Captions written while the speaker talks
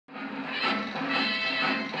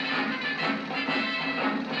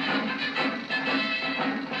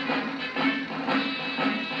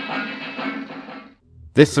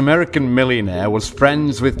This American millionaire was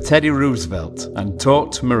friends with Teddy Roosevelt and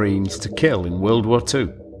taught Marines to kill in World War II.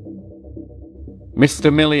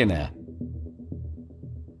 Mr. Millionaire.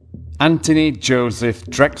 Anthony Joseph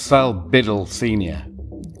Drexel Biddle Sr.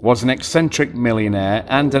 was an eccentric millionaire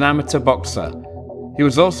and an amateur boxer. He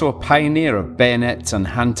was also a pioneer of bayonet and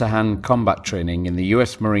hand-to-hand combat training in the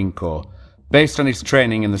US Marine Corps, based on his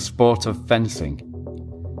training in the sport of fencing.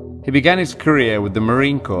 He began his career with the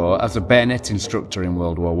Marine Corps as a bayonet instructor in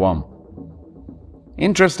World War I.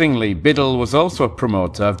 Interestingly, Biddle was also a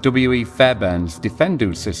promoter of W.E. Fairbairn's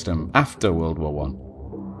Defendu system after World War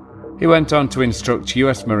I. He went on to instruct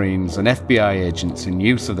US Marines and FBI agents in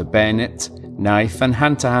use of the bayonet, knife and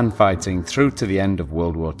hand-to-hand fighting through to the end of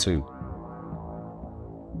World War II.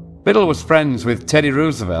 Biddle was friends with Teddy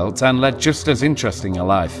Roosevelt and led just as interesting a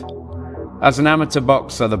life. As an amateur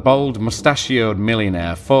boxer, the bold, mustachioed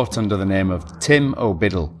millionaire fought under the name of Tim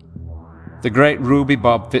O'Biddle. The great Ruby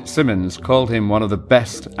Bob Fitzsimmons called him one of the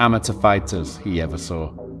best amateur fighters he ever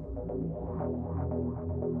saw.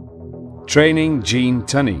 Training Gene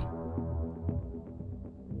Tunney.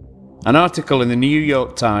 An article in the New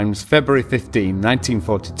York Times, February 15,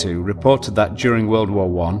 1942, reported that during World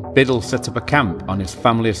War I, Biddle set up a camp on his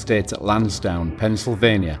family estate at Lansdowne,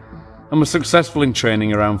 Pennsylvania, and was successful in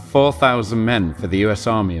training around 4,000 men for the US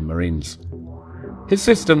Army and Marines. His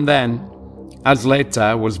system then, as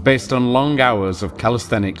later, was based on long hours of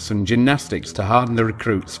calisthenics and gymnastics to harden the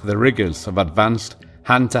recruits for the rigours of advanced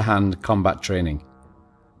hand-to-hand combat training.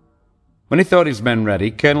 When he thought his men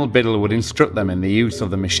ready, Colonel Biddle would instruct them in the use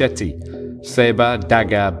of the machete, sabre,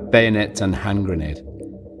 dagger, bayonet and hand grenade.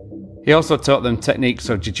 He also taught them techniques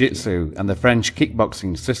of jiu-jitsu and the French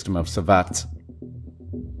kickboxing system of savate.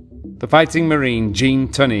 The fighting Marine Gene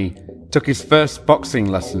Tunney took his first boxing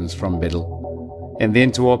lessons from Biddle. In the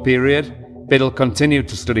interwar period, Biddle continued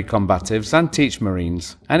to study combatives and teach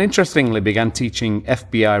Marines, and interestingly began teaching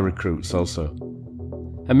FBI recruits also.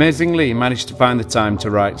 Amazingly, he managed to find the time to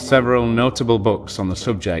write several notable books on the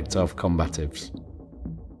subject of combatives.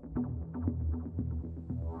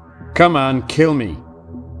 Come on, kill me.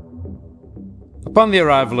 Upon the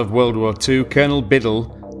arrival of World War II, Colonel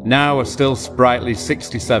Biddle, now a still sprightly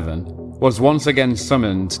 67, was once again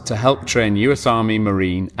summoned to help train US Army,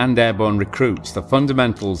 Marine and Airborne recruits the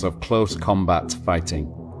fundamentals of close combat fighting.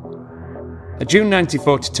 A June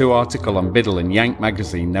 1942 article on Biddle in Yank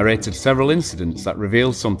magazine narrated several incidents that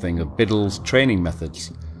revealed something of Biddle's training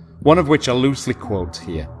methods, one of which I loosely quote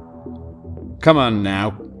here. "Come on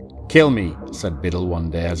now, kill me," said Biddle one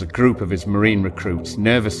day as a group of his Marine recruits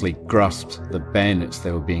nervously grasped the bayonets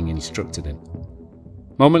they were being instructed in.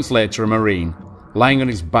 Moments later, a Marine, lying on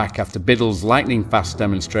his back after Biddle's lightning-fast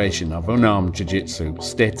demonstration of unarmed jiu-jitsu,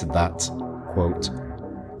 stated that, quote,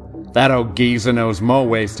 "That old geezer knows more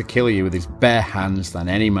ways to kill you with his bare hands than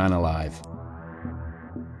any man alive."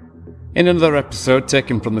 In another episode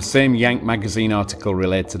taken from the same Yank magazine article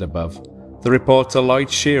related above, the reporter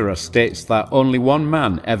Lloyd Shearer states that only one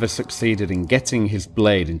man ever succeeded in getting his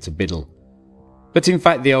blade into Biddle. But in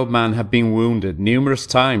fact the old man had been wounded numerous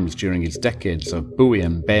times during his decades of bowie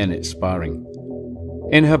and bayonet sparring.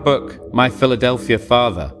 In her book, My Philadelphia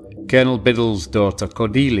Father, Colonel Biddle's daughter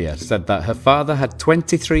Cordelia said that her father had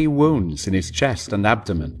 23 wounds in his chest and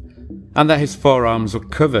abdomen, and that his forearms were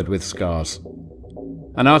covered with scars.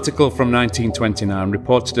 An article from 1929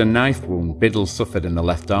 reported a knife wound Biddle suffered in the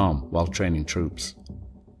left arm while training troops.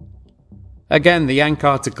 Again, the Yank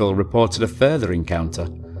article reported a further encounter,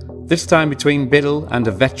 this time between Biddle and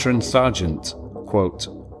a veteran sergeant. Quote,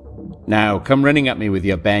 "Now come running at me with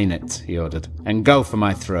your bayonet," he ordered, "and go for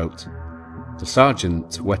my throat." The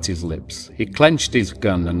sergeant wet his lips. He clenched his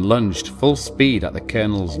gun and lunged full speed at the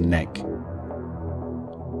colonel's neck.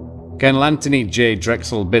 Colonel Anthony J.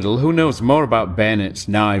 Drexel Biddle, who knows more about bayonets,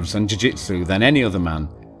 knives and jiu-jitsu than any other man,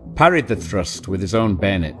 parried the thrust with his own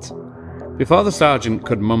bayonet. Before the sergeant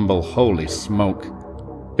could mumble "holy smoke,"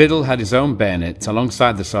 Biddle had his own bayonet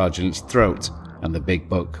alongside the sergeant's throat, and the big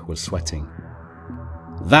buck was sweating.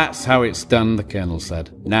 "That's how it's done," the colonel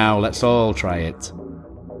said. "Now let's all try it."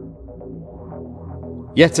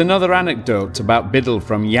 Yet another anecdote about Biddle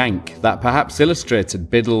from Yank that perhaps illustrated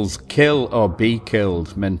Biddle's kill or be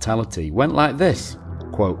killed mentality went like this,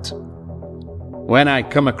 quote, "When I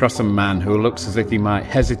come across a man who looks as if he might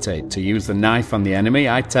hesitate to use the knife on the enemy,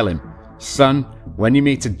 I tell him, 'Son, when you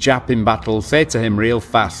meet a Jap in battle, say to him real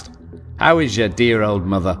fast, "How is your dear old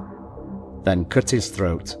mother?" Then cut his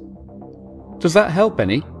throat.' Does that help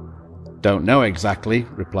any?" "Don't know exactly,"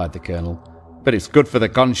 replied the colonel, "but it's good for the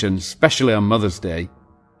conscience, especially on Mother's Day."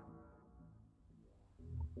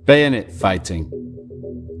 Bayonet fighting.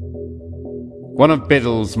 One of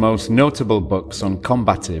Biddle's most notable books on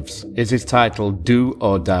combatives is his title Do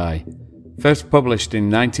or Die, first published in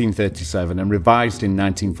 1937 and revised in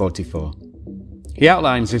 1944. He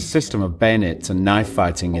outlines his system of bayonet and knife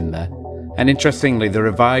fighting in there, and interestingly the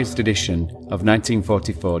revised edition of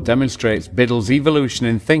 1944 demonstrates Biddle's evolution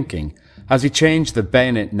in thinking as he changed the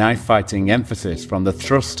bayonet knife fighting emphasis from the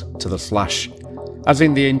thrust to the slash, as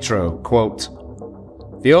in the intro, quote,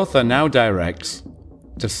 "The author now directs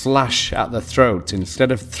to slash at the throat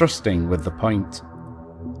instead of thrusting with the point."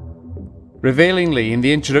 Revealingly, in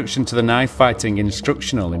the introduction to the knife fighting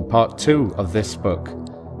instructional in part 2 of this book,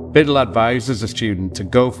 Biddle advises a student to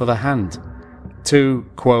go for the hand, to,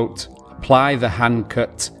 quote, "apply the hand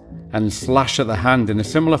cut and slash at the hand in a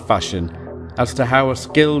similar fashion as to how a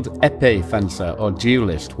skilled épée fencer or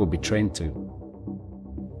duelist will be trained to."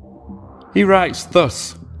 He writes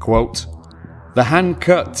thus, quote, "The hand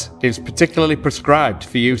cut is particularly prescribed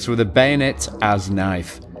for use with a bayonet as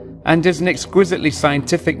knife, and is an exquisitely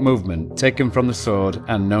scientific movement taken from the sword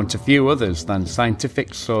and known to few others than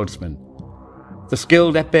scientific swordsmen. The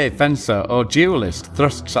skilled épée fencer or duelist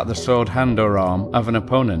thrusts at the sword hand or arm of an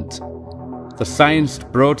opponent. The scienced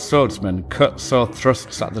broadswordsman cuts or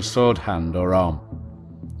thrusts at the sword hand or arm.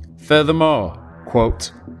 Furthermore,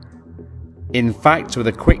 quote, in fact, with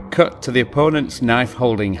a quick cut to the opponent's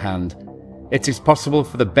knife-holding hand, it is possible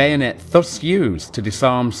for the bayonet thus used to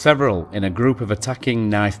disarm several in a group of attacking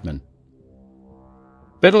knifemen."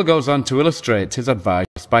 Biddle goes on to illustrate his advice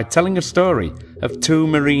by telling a story of 2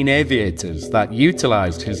 Marine aviators that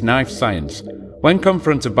utilised his knife science when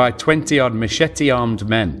confronted by 20-odd machete-armed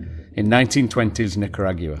men in 1920s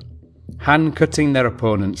Nicaragua, hand-cutting their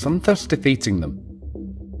opponents and thus defeating them.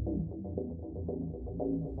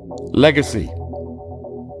 Legacy.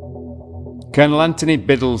 Colonel Anthony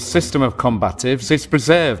Biddle's system of combatives is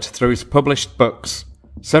preserved through his published books,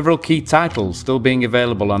 several key titles still being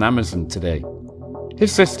available on Amazon today.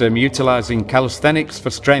 His system utilising calisthenics for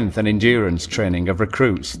strength and endurance training of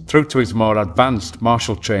recruits through to his more advanced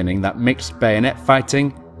martial training that mixed bayonet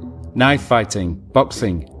fighting, knife fighting,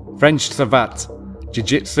 boxing, French savate,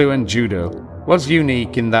 jiu-jitsu and judo was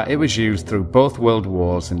unique in that it was used through both world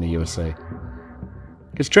wars in the USA.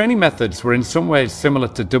 His training methods were in some ways similar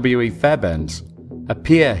to W.E. Fairbairn's, a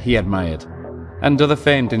peer he admired, and other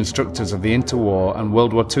famed instructors of the interwar and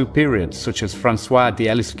World War II periods such as Francois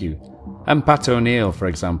D'Elescu and Pat O'Neill, for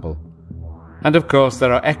example. And of course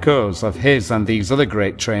there are echoes of his and these other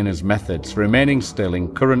great trainers' methods remaining still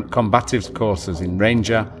in current combatives courses in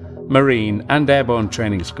Ranger, Marine and Airborne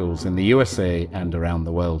training schools in the USA and around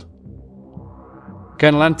the world.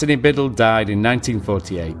 Colonel Anthony Biddle died in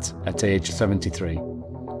 1948 at age 73.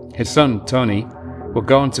 His son, Tony, would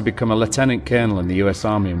go on to become a lieutenant colonel in the US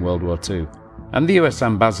Army in World War II and the US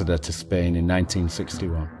ambassador to Spain in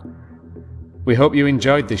 1961. We hope you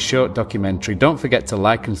enjoyed this short documentary. Don't forget to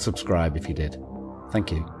like and subscribe if you did.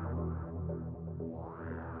 Thank you.